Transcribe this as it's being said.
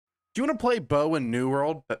Do you want to play bow in New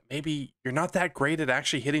World, but maybe you're not that great at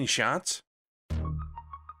actually hitting shots?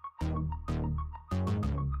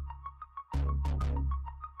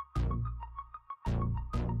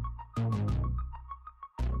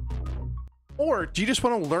 Or do you just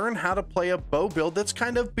want to learn how to play a bow build that's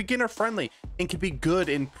kind of beginner friendly and can be good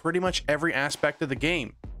in pretty much every aspect of the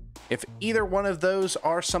game? If either one of those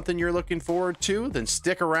are something you're looking forward to, then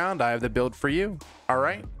stick around. I have the build for you. All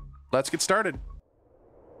right, let's get started.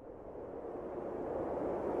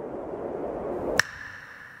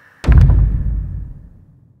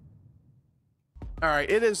 All right,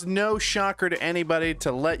 it is no shocker to anybody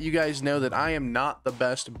to let you guys know that I am not the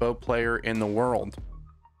best bow player in the world,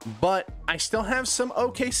 but I still have some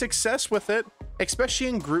okay success with it, especially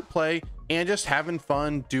in group play and just having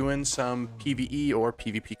fun doing some PvE or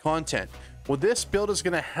PvP content. Well, this build is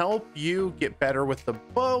going to help you get better with the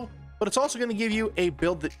bow, but it's also going to give you a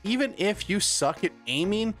build that even if you suck at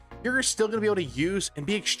aiming, you're still going to be able to use and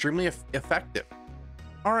be extremely effective.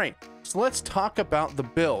 All right, so let's talk about the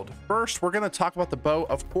build. First, we're going to talk about the bow,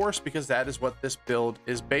 of course, because that is what this build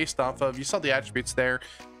is based off of. You saw the attributes there,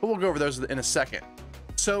 but we'll go over those in a second.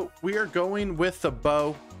 So we are going with the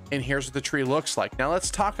bow, and here's what the tree looks like. Now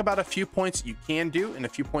let's talk about a few points you can do and a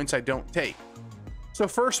few points I don't take. So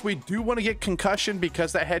first, we do want to get concussion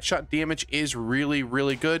because that headshot damage is really,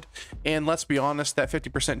 really good. And let's be honest, that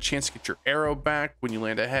 50% chance to get your arrow back when you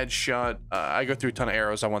land a headshot. I go through a ton of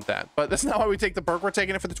arrows. I want that. But that's not why we take the perk. We're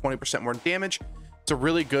taking it for the 20% more damage. It's a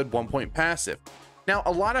really good 1-point passive. Now,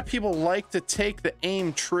 a lot of people like to take the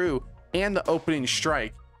aim true and the opening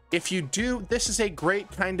strike. If you do, this is a great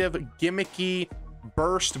kind of gimmicky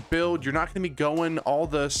burst build. You're not going to be going all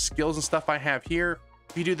the skills and stuff I have here.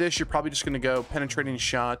 If you do this, you're probably just going to go penetrating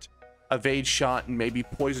shot, evade shot, and maybe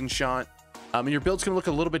poison shot. And your build's going to look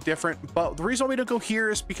a little bit different. But the reason why we don't go here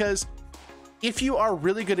is because if you are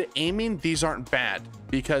really good at aiming, these aren't bad,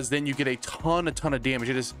 because then you get a ton of damage.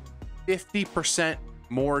 It is 50%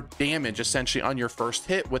 more damage essentially on your first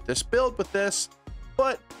hit with this build, with this.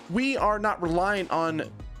 But we are not relying on,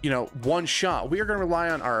 you know, one shot. We are going to rely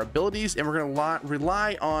on our abilities, and we're going to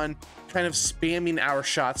rely on kind of spamming our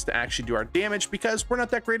shots to actually do our damage because we're not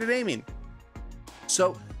that great at aiming.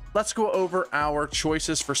 So let's go over our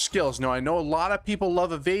choices for skills. Now, I know a lot of people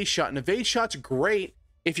love evade shot, and evade shot's great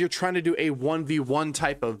if you're trying to do a 1v1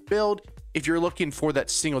 type of build, if you're looking for that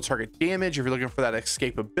single target damage, if you're looking for that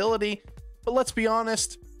escapability. But let's be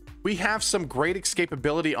honest, we have some great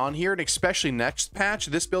escapability on here, and especially next patch,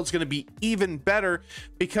 this build's going to be even better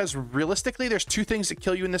because realistically, there's two things that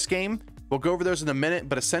kill you in this game. We'll go over those in a minute,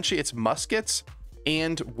 but essentially it's muskets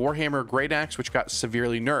and Warhammer Great Axe, which got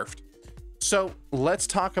severely nerfed. So let's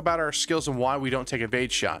talk about our skills and why we don't take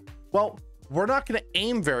evade shot. Well, we're not going to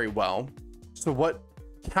aim very well. So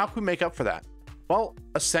how can we make up for that? Well,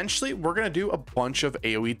 essentially, we're going to do a bunch of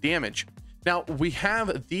AoE damage. Now, we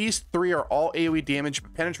have these three are all AoE damage,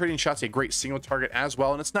 but penetrating shot's a great single target as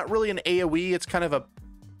well. And it's not really an AoE, it's kind of a,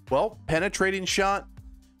 well, penetrating shot.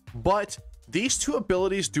 But these two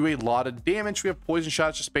abilities do a lot of damage. We have poison shot,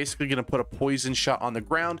 it's just basically going to put a poison shot on the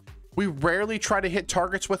ground. We rarely try to hit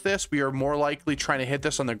targets with this. We are more likely trying to hit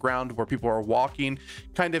this on the ground where people are walking.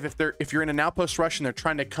 Kind of if you're in an outpost rush and they're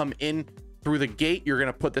trying to come in through the gate, you're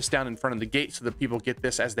going to put this down in front of the gate so that people get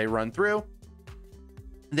this as they run through.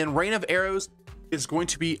 Then rain of arrows is going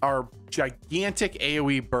to be our gigantic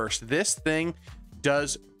AoE burst. This thing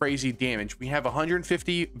does crazy damage. We have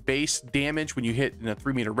 150 base damage when you hit in a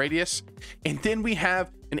 3-meter radius, and then we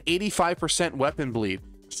have an 85% weapon bleed.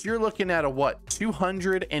 So you're looking at a what,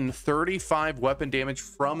 235 weapon damage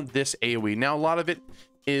from this AoE. Now, a lot of it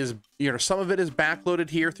is, you know, some of it is backloaded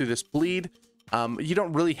here through this bleed. You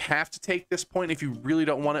don't really have to take this point if you really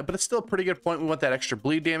don't want it, but it's still a pretty good point. We want that extra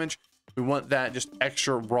bleed damage. We want that just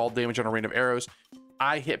extra raw damage on a rain of arrows.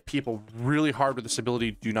 I hit people really hard with this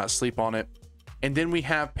ability. Do not sleep on it. And then we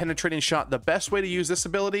have penetrating shot. The best way to use this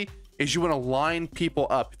ability is you want to line people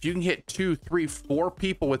up. If you can hit 2, 3, 4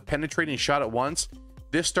 people with penetrating shot at once,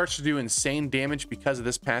 this starts to do insane damage because of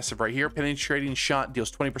this passive right here. Penetrating shot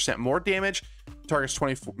deals 20% more damage. Target's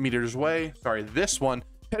 20 meters away. Sorry, this one.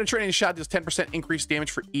 Penetrating shot deals 10% increased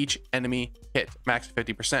damage for each enemy hit, max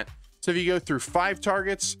 50%. So if you go through 5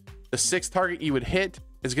 targets, the 6th target you would hit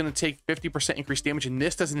is going to take 50% increased damage, and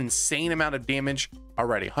this does an insane amount of damage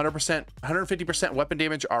already. 100%, 150% weapon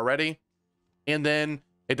damage already, and then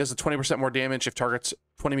it does a 20% more damage if target's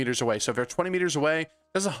 20 meters away. So if they're 20 meters away,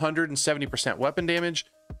 that's 170% weapon damage,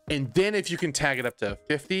 and then if you can tag it up to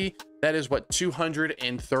 50, that is what,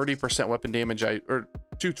 230% weapon damage, or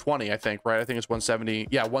 220, I think, right? I think it's 170.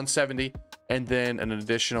 Yeah, 170, and then an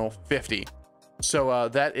additional 50. So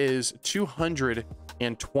that is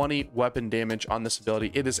 220 weapon damage on this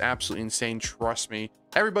ability. It is absolutely insane, trust me.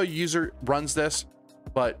 Every user runs this,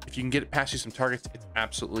 but if you can get it past you some targets, it's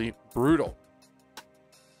absolutely brutal.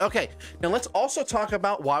 Okay, now let's also talk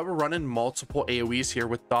about why we're running multiple AoEs here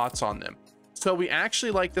with dots on them. So we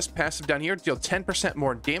actually like this passive down here to deal 10%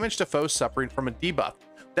 more damage to foes suffering from a debuff.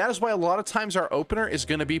 That is why a lot of times our opener is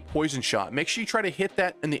going to be poison shot. Make sure you try to hit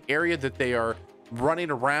that in the area that they are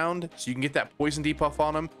running around so you can get that poison debuff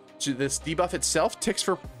on them. So this debuff itself ticks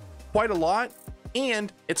for quite a lot,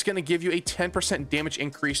 and it's going to give you a 10% damage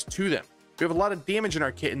increase to them. We have a lot of damage in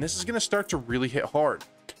our kit, and this is going to start to really hit hard.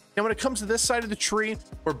 Now, when it comes to this side of the tree,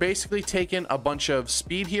 we're basically taking a bunch of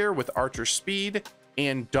speed here with Archer speed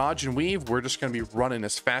and dodge and weave. We're just going to be running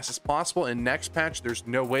as fast as possible. In next patch, there's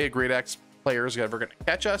no way a Great Axe player is ever going to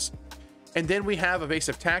catch us. And then we have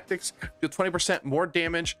evasive tactics, do 20% more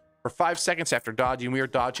damage for 5 seconds after dodging. We are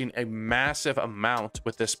dodging a massive amount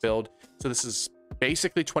with this build. So this is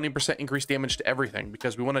basically 20% increased damage to everything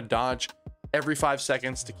because we want to dodge every 5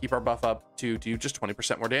 seconds to keep our buff up to do just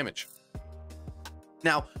 20% more damage.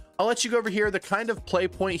 Now, I'll let you go over here. The kind of play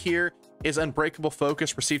point here is Unbreakable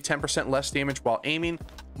Focus, receive 10% less damage while aiming,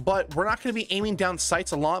 but we're not going to be aiming down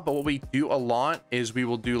sights a lot. But what we do a lot is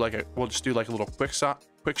we'll just do like a little quick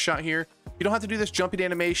shot here. You don't have to do this jumping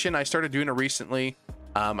animation. I started doing it recently.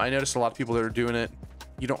 I noticed a lot of people that are doing it.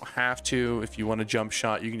 You don't have to. If you want to jump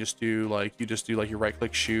shot, you can just do like your right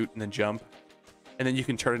click shoot and then jump, and then you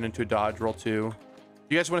can turn it into a dodge roll too.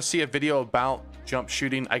 If you guys want to see a video about jump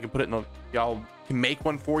shooting, I can put it in y'all can make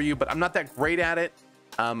one for you, but I'm not that great at it.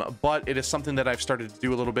 But it is something that I've started to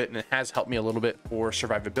do a little bit, and it has helped me a little bit for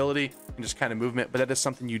survivability and just kind of movement. But that is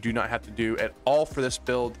something you do not have to do at all for this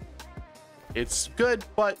build. It's good,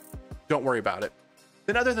 but don't worry about it.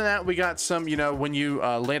 Then other than that, we got some, when you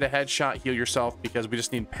land a headshot, heal yourself, because we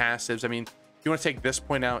just need passives. I mean, you want to take this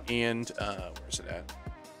point out and where's it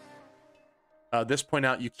at? This point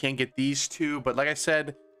out, you can get these two, but like I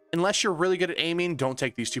said, unless you're really good at aiming, don't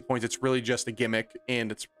take these 2 points. It's really just a gimmick,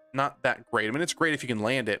 and it's not that great. I mean, it's great if you can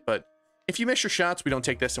land it, but if you miss your shots, we don't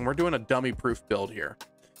take this, and we're doing a dummy proof build here.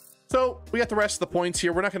 So we got the rest of the points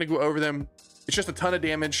here. We're not going to go over them. It's just a ton of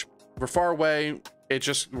damage. We're far away.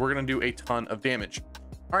 We're going to do a ton of damage.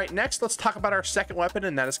 All right, next, let's talk about our second weapon,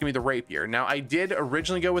 and that is going to be the rapier. Now, I did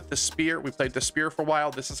originally go with the spear. We played the spear for a while.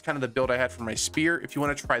 This is kind of the build I had for my spear, if you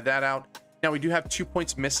want to try that out. Now, we do have 2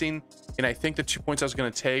 points missing, and I think the 2 points I was going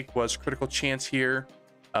to take was critical chance here.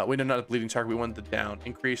 We know not a bleeding target. We wanted the down.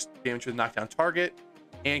 Increased damage with knockdown target,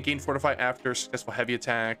 and gain fortify after successful heavy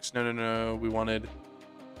attacks. No. We wanted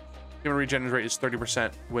human regeneration rate is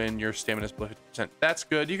 30% when your stamina is below 50%. That's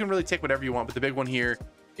good. You can really take whatever you want, but the big one here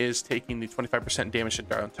is taking the 25% damage to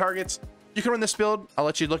down targets. You can run this build. I'll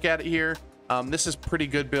let you look at it here. This is pretty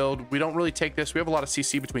good build. We don't really take this. We have a lot of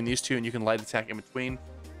CC between these two, and you can light attack in between,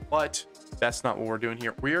 but that's not what we're doing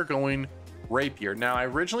here. We are going rapier. Now, I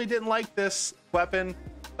originally didn't like this weapon.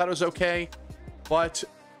 Thought it was okay, but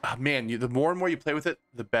man, the more and more you play with it,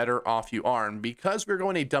 the better off you are. And because we're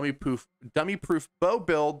going a dummy proof bow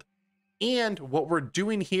build, and what we're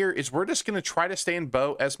doing here is we're just going to try to stay in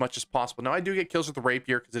bow as much as possible. Now, I do get kills with the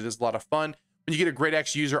rapier because it is a lot of fun. When you get a Great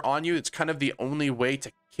Axe user on you, it's kind of the only way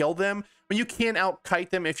to kill them. When you can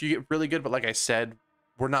out-kite them if you get really good, but like I said,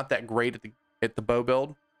 we're not that great at the bow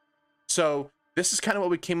build. So this is kind of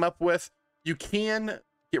what we came up with. You can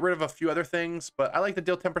get rid of a few other things, but I like to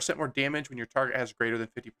deal 10% more damage when your target has greater than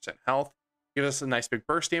 50% health. Gives us a nice big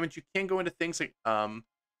burst damage. You can go into things like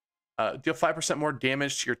deal 5% more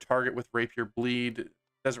damage to your target with rapier bleed.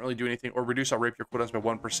 Doesn't really do anything, or reduce our rapier cooldowns by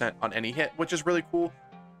 1% on any hit, which is really cool,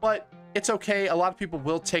 but it's okay. A lot of people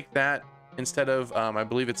will take that instead of I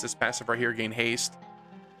believe it's this passive right here, gain haste.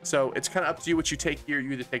 So it's kind of up to you what you take here.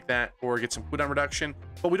 You either take that or get some cooldown reduction,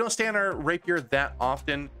 but we don't stay on our rapier that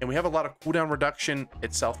often, and we have a lot of cooldown reduction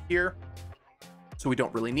itself here, so we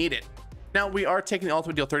don't really need it. Now, we are taking the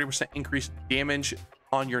ultimate, deal 30% increased damage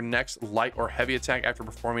on your next light or heavy attack after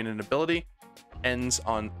performing an ability. Ends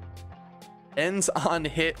on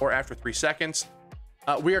hit or after 3 seconds.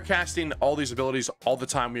 We are casting all these abilities all the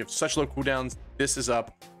time. We have such low cooldowns. This is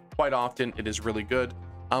up quite often. It is really good.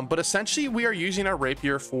 But essentially, we are using our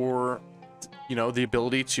rapier for, the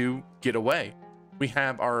ability to get away. We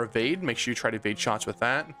have our evade. Make sure you try to evade shots with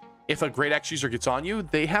that. If a Great Axe user gets on you,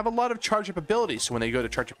 they have a lot of charge up abilities. So when they go to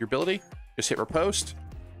charge up your ability, just hit riposte.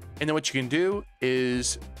 And then what you can do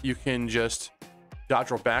is you can just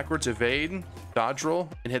dodge roll backwards, evade, dodge roll,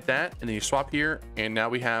 and hit that. And then you swap here. And now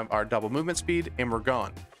we have our double movement speed, and we're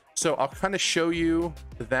gone. So I'll kind of show you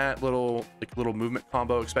that little movement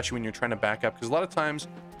combo, especially when you're trying to back up, because a lot of times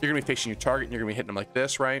you're gonna be facing your target and you're gonna be hitting them like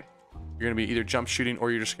this, right? You're You're going to be either jump shooting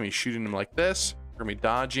or you're just going to be shooting them like this. You're going to be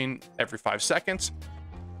dodging every 5 seconds.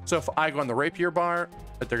 So if I go on the rapier bar,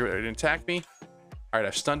 but they're going to attack me. All right,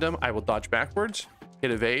 I've stunned them. I will dodge backwards,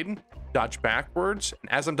 hit evade, dodge backwards.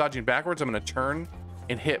 And as I'm dodging backwards, I'm going to turn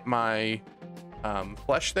and hit my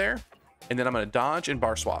flesh there. And then I'm going to dodge and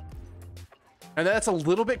bar swap. And that's a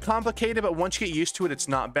little bit complicated, but once you get used to it, it's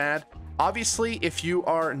not bad. Obviously, if you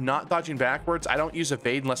are not dodging backwards, I don't use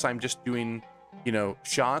evade unless I'm just doing, you know,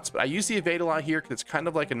 shots. But I use the evade a lot here because it's kind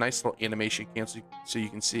of like a nice little animation cancel, so you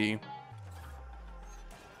can see.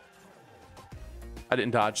 I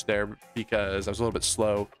didn't dodge there because I was a little bit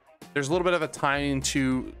slow. There's a little bit of a timing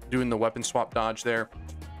to doing the weapon swap dodge there.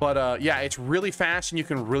 But yeah, it's really fast and you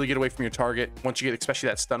can really get away from your target once you get especially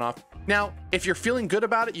that stun off. Now, if you're feeling good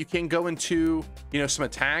about it, you can go into, you know, some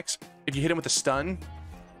attacks. If you hit him with a stun,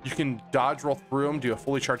 you can dodge roll through him, do a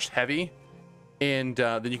fully charged heavy, and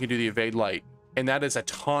then you can do the evade light. And that is a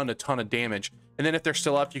ton of damage. And then if they're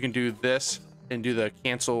still up, you can do this and do the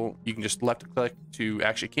cancel. You can just left click to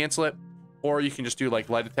actually cancel it. Or you can just do like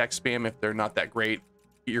light attack spam if they're not that great.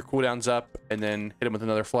 Get your cooldowns up and then hit them with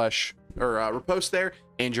another flesh or riposte there,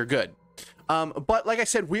 and you're good. But like I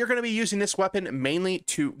said, we are going to be using this weapon mainly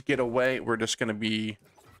to get away. We're just going to be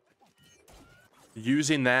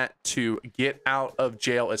using that to get out of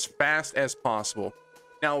jail as fast as possible.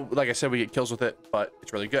 Now, like I said, we get kills with it, but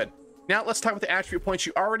it's really good. Now let's talk about the attribute points.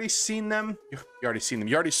 You already seen them. You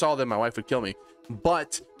already saw them. My wife would kill me.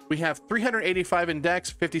 But we have 385 in dex,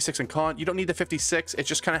 56 in con. You don't need the 56. It's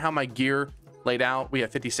just kind of how my gear laid out. We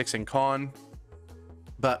have 56 in con,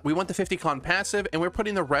 but we want the 50 con passive, and we're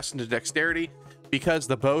putting the rest into dexterity because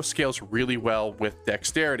the bow scales really well with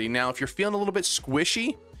dexterity. Now, if you're feeling a little bit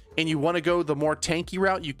squishy and you want to go the more tanky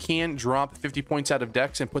route, you can drop 50 points out of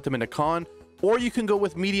dex and put them into con, or you can go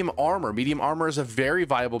with medium armor. Medium armor is a very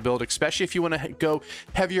viable build, especially if you want to go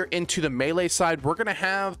heavier into the melee side. We're going to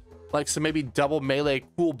have like some maybe double melee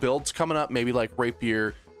cool builds coming up, maybe like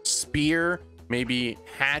rapier spear, maybe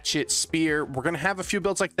hatchet spear. We're going to have a few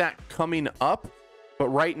builds like that coming up. But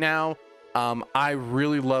right now, I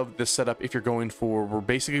really love this setup. If you're going for, we're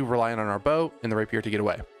basically relying on our bow and the rapier to get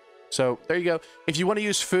away. So there you go. If you want to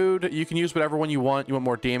use food, you can use whatever one you want. You want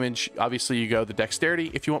more damage, obviously you go the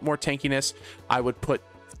dexterity. If you want more tankiness, I would put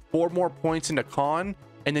 4 more points into con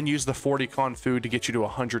and then use the 40 con food to get you to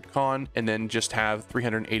 100 con, and then just have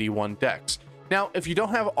 381 dex. Now, if you don't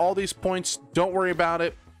have all these points, don't worry about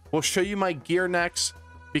it. We'll show you my gear next,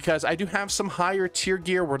 because I do have some higher tier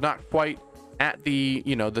gear. We're not quite at the,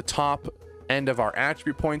 you know, the top end of our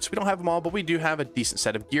attribute points. We don't have them all, but we do have a decent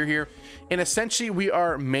set of gear here. And essentially, we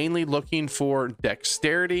are mainly looking for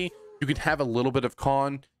dexterity. You can have a little bit of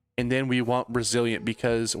con, and then we want resilient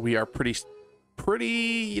because we are pretty,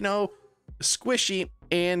 you know, squishy.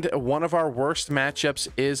 And one of our worst matchups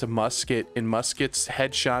is a musket, and muskets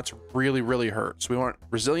headshots really hurt. So we want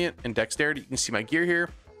resilient and dexterity. You can see my gear here.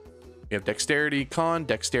 We have dexterity, con,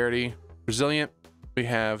 dexterity, resilient. We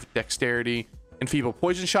have dexterity, enfeeble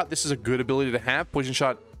poison shot. This is a good ability to have.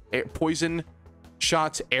 Poison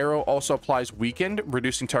shot's arrow also applies weakened,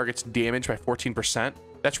 reducing target's damage by 14%.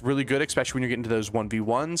 That's really good, especially when you're getting to those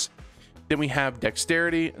 1v1s. Then we have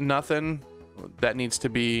dexterity, nothing. That needs to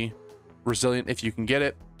be resilient if you can get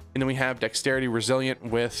it. And then we have dexterity, resilient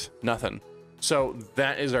with nothing. So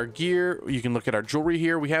that is our gear. You can look at our jewelry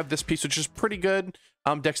here. We have this piece, which is pretty good.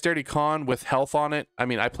 Dexterity con with health on it. I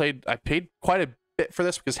mean, I paid quite a bit for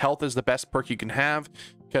this because health is the best perk you can have,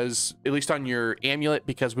 because at least on your amulet,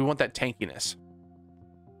 because we want that tankiness.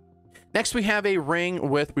 Next, we have a ring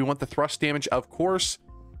with, we want the thrust damage, of course.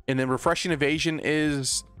 And then refreshing evasion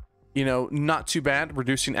is, you know, not too bad,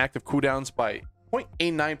 reducing active cooldowns by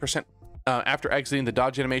 0.89% after exiting the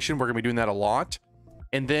dodge animation. We're gonna be doing that a lot.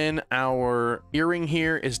 And then our earring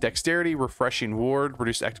here is dexterity, refreshing ward,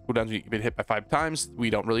 reduce active cooldowns when you've been hit by 5 times. We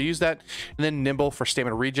don't really use that. And then nimble for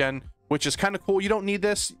stamina regen, which is kind of cool. You don't need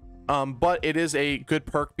this, but it is a good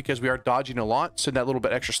perk because we are dodging a lot. So that little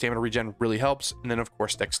bit extra stamina regen really helps. And then of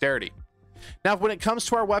course, dexterity. Now, when it comes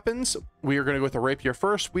to our weapons, we are going to go with the rapier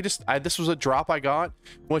first. This was a drop I got,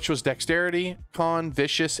 which was dexterity, con,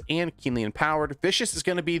 vicious, and keenly empowered. Vicious is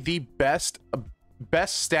going to be the best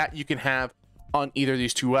stat you can have on either of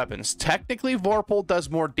these 2 weapons. Technically, Vorpal does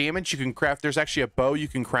more damage. You can craft, there's actually a bow you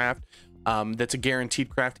can craft that's a guaranteed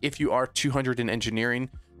craft if you are 200 in engineering.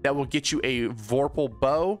 That will get you a Vorpal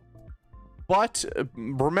bow. But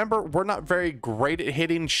remember, we're not very great at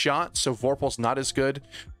hitting shots, so Vorpal's not as good.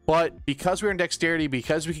 But because we're in dexterity,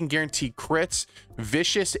 because we can guarantee crits,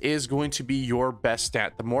 Vicious is going to be your best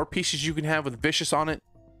stat. The more pieces you can have with Vicious on it,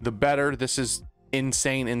 the better. This is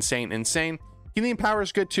insane. Healing Power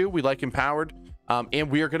is good too. We like Empowered.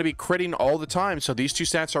 And we are going to be critting all the time. So these two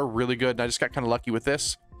stats are really good. And I just got kind of lucky with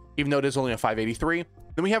this, even though it is only a 583.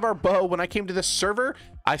 Then we have our bow. When I came to this server,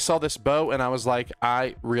 I saw this bow and I was like,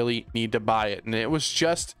 I really need to buy it. And it was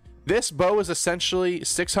just, this bow is essentially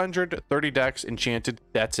 630 dex enchanted.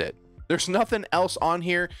 That's it. There's nothing else on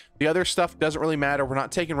here. The other stuff doesn't really matter. We're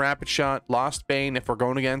not taking rapid shot, lost bane. If we're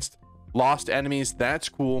going against lost enemies, that's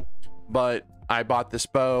cool. But I bought this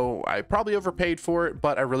bow. I probably overpaid for it,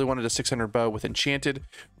 but I really wanted a 600 bow with enchanted.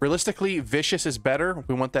 Realistically, vicious is better.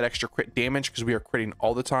 We want that extra crit damage because we are critting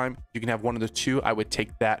all the time. You can have one of the two. I would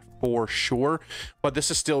take that for sure, but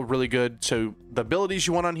this is still really good. So the abilities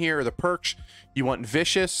you want on here are the perks. You want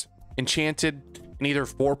vicious, enchanted, and either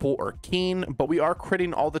vorpal or keen, but we are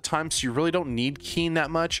critting all the time, so you really don't need keen that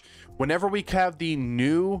much. Whenever we have the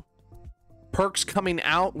new perks coming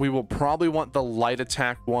out, we will probably want the light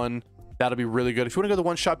attack one. That'll be really good. If you want to go the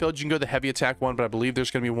one-shot build, you can go the heavy attack one, but I believe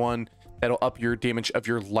there's going to be one that'll up your damage of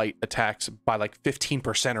your light attacks by like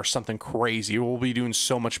 15% or something crazy. We'll be doing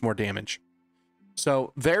so much more damage.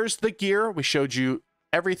 So there's the gear. We showed you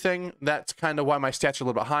everything. That's kind of why my stats are a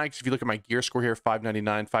little bit high, because if you look at my gear score here,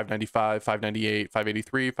 599, 595, 598,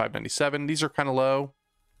 583, 597, these are kind of low.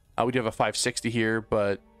 We do have a 560 here,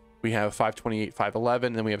 but we have 528, 511,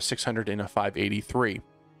 and then we have 600 and a 583.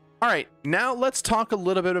 All right, now let's talk a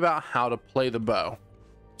little bit about how to play the bow.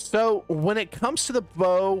 So when it comes to the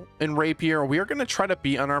bow and rapier, we are going to try to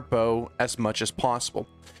be on our bow as much as possible.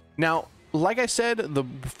 Now, like I said, the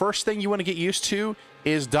first thing you want to get used to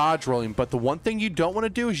is dodge rolling, but the one thing you don't want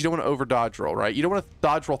to do is you don't want to over dodge roll, right? You don't want to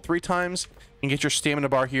dodge roll 3 times and get your stamina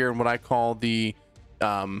bar here in what I call the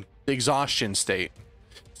exhaustion state.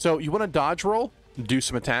 So you want to dodge roll, do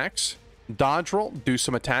some attacks, dodge roll, do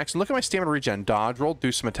some attacks, and look at my stamina regen. Dodge roll,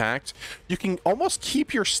 do some attacks. You can almost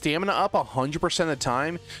keep your stamina up 100% of the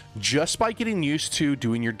time just by getting used to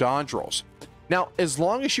doing your dodge rolls. Now, as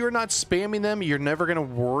long as you're not spamming them, you're never going to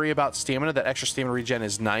worry about stamina. That extra stamina regen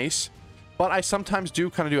is nice, but I sometimes do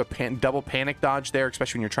kind of do a double panic dodge there,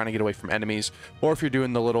 especially when you're trying to get away from enemies, or if you're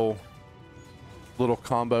doing the little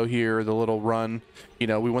combo here, the little run. You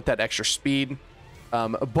know, we want that extra speed.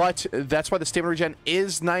 But that's why the stamina regen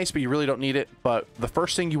is nice, but you really don't need it. But the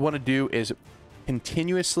first thing you want to do is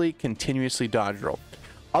continuously dodge roll.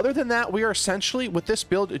 Other than that, we are essentially, with this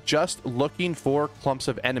build, just looking for clumps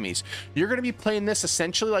of enemies. You're going to be playing this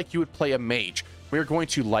essentially like you would play a mage. We are going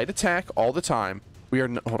to light attack all the time. We are,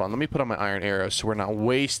 hold on, let me put on my iron arrows so we're not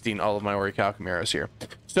wasting all of my orichalcum arrows here.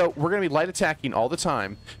 So we're going to be light attacking all the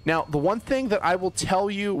time. Now, the one thing that I will tell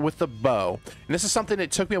you with the bow, and this is something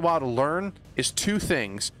that took me a while to learn, is 2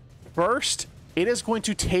 things. First, it is going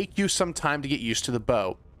to take you some time to get used to the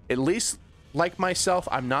bow. At least, like myself,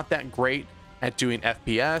 I'm not that great at doing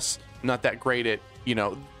FPS, not that great at, you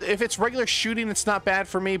know, if it's regular shooting, it's not bad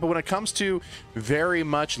for me, but when it comes to very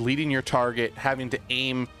much leading your target, having to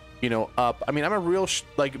aim, you know, up. I mean, I'm a real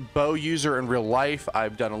like bow user in real life.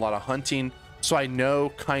 I've done a lot of hunting, so I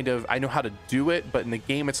know I know how to do it, but in the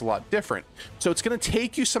game it's a lot different. So it's going to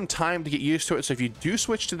take you some time to get used to it. So if you do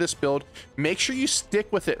switch to this build, make sure you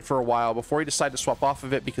stick with it for a while before you decide to swap off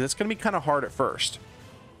of it, because it's going to be kind of hard at first.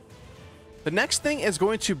 The next thing is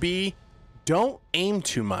going to be, don't aim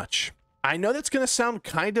too much. I know that's going to sound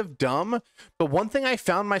kind of dumb, but one thing I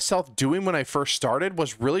found myself doing when I first started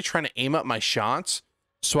was really trying to aim up my shots.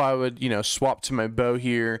 So I would, you know, swap to my bow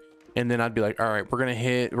here, and then I'd be like, all right, we're gonna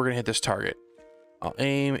hit this target. I'll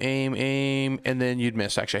aim, and then you'd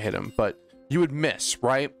miss. Actually, I hit him, but you would miss,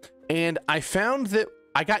 right? And I found that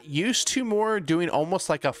I got used to more doing almost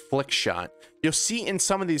like a flick shot. You'll see in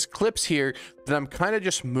some of these clips here that I'm kind of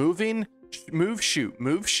just moving, move, shoot,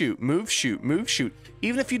 move, shoot, move, shoot, move, shoot.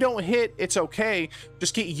 Even if you don't hit, it's okay.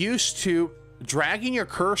 Just get used to dragging your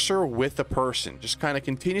cursor with the person, just kind of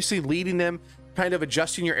continuously leading them, kind of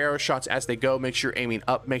adjusting your arrow shots as they go. Make sure you're aiming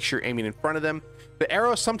up, make sure you're aiming in front of them. The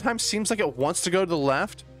arrow sometimes seems like it wants to go to the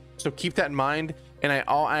left, so keep that in mind. And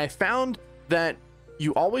I found that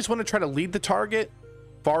you always want to try to lead the target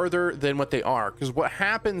farther than what they are, because what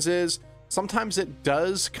happens is sometimes it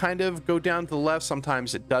does kind of go down to the left,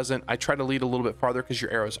 sometimes it doesn't. I try to lead a little bit farther because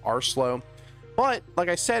your arrows are slow. But like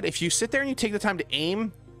I said, if you sit there and you take the time to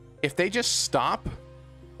aim, if they just stop,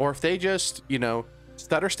 or if they just, you know,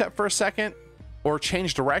 stutter step for a second or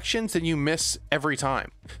change directions, then you miss every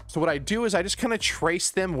time. So what I do is I just kind of trace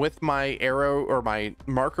them with my arrow or my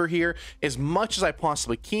marker here as much as I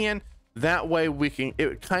possibly can. That way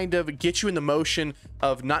it kind of gets you in the motion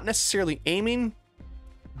of not necessarily aiming,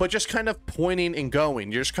 but just kind of pointing and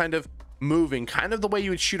going. You're just kind of moving, kind of the way you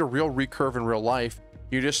would shoot a real recurve in real life.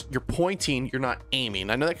 You're pointing, you're not aiming.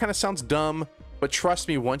 I know that kind of sounds dumb, but trust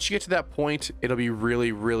me, once you get to that point, it'll be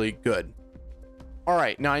really, really good. All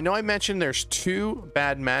right, now I know I mentioned there's two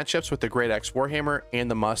bad matchups with the Great Axe Warhammer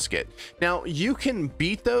and the musket. Now you can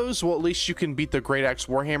beat those, well at least you can beat the Great Axe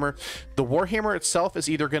Warhammer. The Warhammer itself is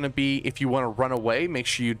either going to be, if you want to run away, make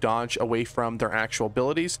sure you dodge away from their actual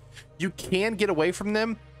abilities. You can get away from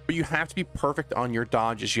them, but you have to be perfect on your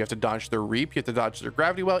dodges. You have to dodge their Reap, you have to dodge their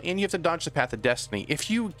Gravity Well, and you have to dodge the Path of Destiny. If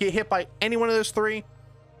you get hit by any one of those three,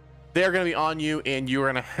 they're going to be on you and you're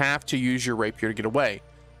going to have to use your Rapier to get away.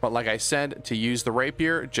 But like I said, to use the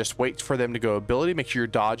Rapier, just wait for them to go ability. Make sure you're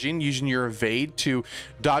dodging, using your evade to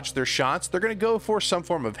dodge their shots. They're going to go for some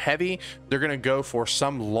form of heavy. They're going to go for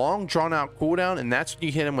some long drawn out cooldown, and that's when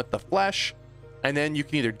you hit them with the flesh. And then you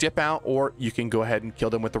can either dip out or you can go ahead and kill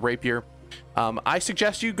them with the Rapier. I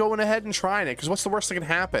suggest you going ahead and trying it, because what's the worst that can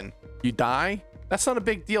happen? You die? That's not a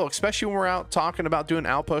big deal, especially when we're out talking about doing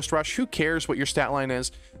outpost rush. Who cares what your stat line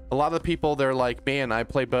is? A lot of the people, they're like, man, I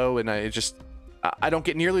play bow and I don't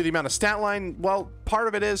get nearly the amount of stat line. Well, part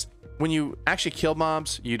of it is when you actually kill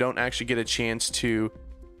mobs, you don't actually get a chance to,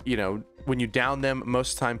 you know, when you down them,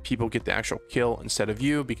 most of the time people get the actual kill instead of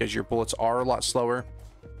you because your bullets are a lot slower.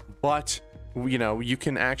 But, you know, you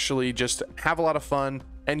can actually just have a lot of fun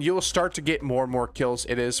and you'll start to get more and more kills.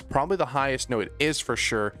 It is probably the highest, no, it is for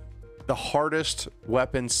sure the hardest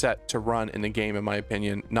weapon set to run in the game, in my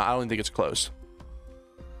opinion. No, I don't think it's close.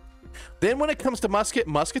 Then when it comes to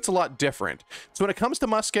musket's a lot different. So when it comes to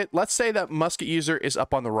musket, let's say that musket user is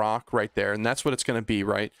up on the rock right there, and that's what it's going to be,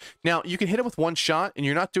 right? Now, you can hit him with one shot, and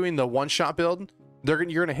you're not doing the one-shot build. You're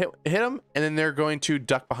going to hit them, and then they're going to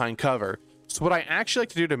duck behind cover. So what I actually like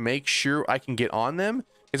to do to make sure I can get on them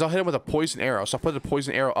is I'll hit them with a poison arrow. So I'll put the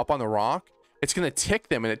poison arrow up on the rock. It's going to tick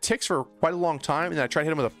them, and it ticks for quite a long time, and then I try to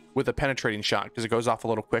hit them with a penetrating shot because it goes off a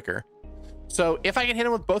little quicker. So if I can hit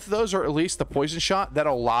him with both of those, or at least the poison shot,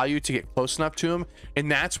 that'll allow you to get close enough to him.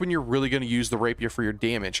 And that's when you're really going to use the Rapier for your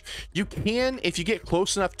damage. You can, if you get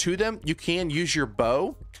close enough to them, you can use your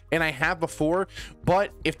bow. And I have before,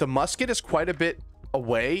 but if the musket is quite a bit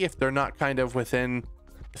away, if they're not kind of within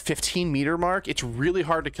the 15-meter mark, it's really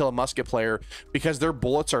hard to kill a musket player because their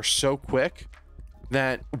bullets are so quick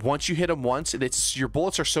that once you hit them once, your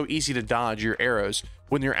bullets are so easy to dodge, your arrows,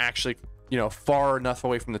 when you're actually, you know, far enough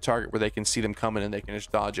away from the target where they can see them coming and they can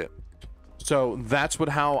just dodge it. So that's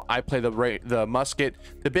how I play the musket.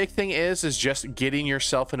 The big thing is just getting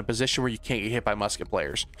yourself in a position where you can't get hit by musket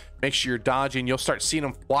players. Make sure you're dodging. You'll start seeing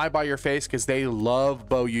them fly by your face because they love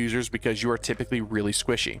bow users because you are typically really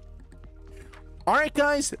squishy. All right,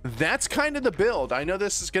 guys, that's kind of the build. I know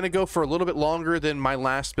this is going to go for a little bit longer than my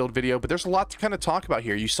last build video, but there's a lot to kind of talk about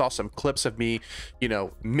here. You saw some clips of me, you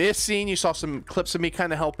know, missing. You saw some clips of me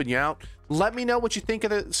kind of helping you out. Let me know what you think of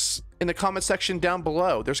this in the comment section down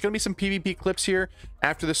below. There's going to be some PvP clips here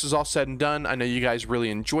after this is all said and done. I know you guys really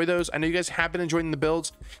enjoy those. I know you guys have been enjoying the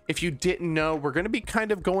builds. If you didn't know, we're going to be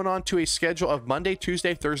kind of going on to a schedule of Monday,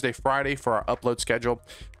 Tuesday, Thursday, Friday for our upload schedule.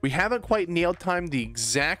 We haven't quite nailed the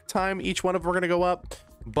exact time each one of them are going to go up,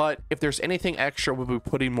 but if there's anything extra, we'll be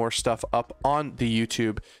putting more stuff up on the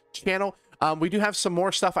YouTube channel. We do have some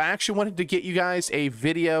more stuff. I actually wanted to get you guys a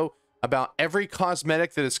video about every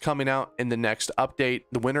cosmetic that is coming out in the next update,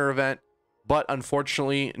 the winter event. But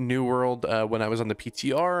unfortunately, New World, when I was on the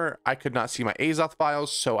PTR, I could not see my Azoth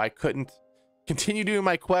files, so I couldn't continue doing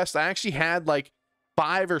my quest. I actually had like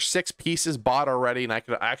 5 or 6 pieces bought already, and I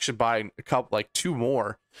could actually buy a couple, like 2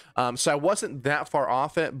 more. So I wasn't that far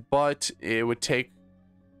off it, but it would take,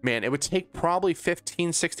 man, it would take probably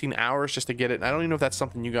 15-16 hours just to get it. And I don't even know if that's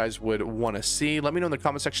something you guys would want to see. Let me know in the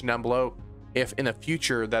comment section down below if in the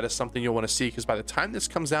future that is something you'll want to see, because by the time this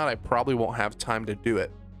comes out, I probably won't have time to do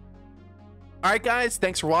it. All right, guys,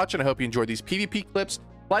 thanks for watching. I hope you enjoyed these PvP clips.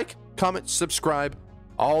 Like, comment, subscribe,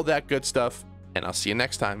 all that good stuff, and I'll see you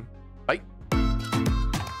next time.